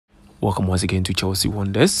Welcome once again to Chelsea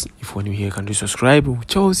Wonders. If you're new here, can you subscribe?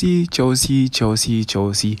 Chelsea.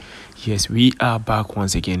 Yes, we are back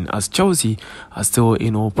once again as Chelsea are still,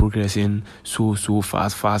 progressing so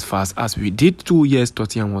fast as we did 2 years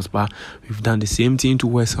Tottenham Hotspur. We've done the same thing to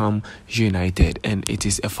West Ham United, and it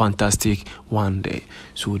is a fantastic one day.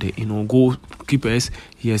 So the goalkeepers,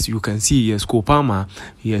 yes, you can see, yes, Cole Palmer,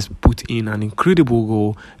 yes, put in an incredible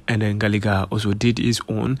goal, and then Gallagher also did his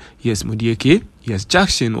own. Yes, Mudieke, yes,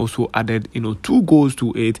 Jackson also added 2 goals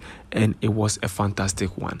to it, and it was a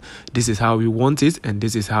fantastic one. This is how we want it, and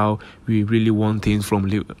this is how we really want things from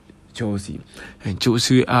Chelsea. And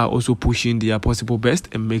Chelsea are also pushing their possible best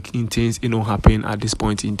and making things happen at this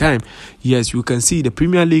point in time. Yes, you can see the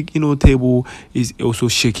Premier League table is also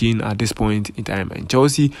shaking at this point in time, and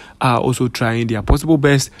Chelsea are also trying their possible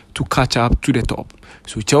best to catch up to the top.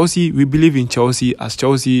 So Chelsea, we believe in Chelsea as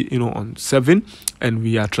Chelsea on 7, and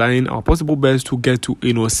we are trying our possible best to get to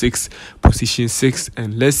position 6,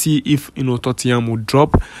 and let's see if Tottenham will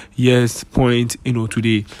drop point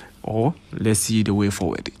today, or let's see the way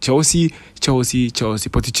forward. Chelsea.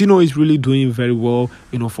 Pochettino is really doing very well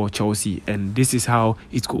for Chelsea, and this is how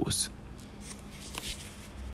it goes.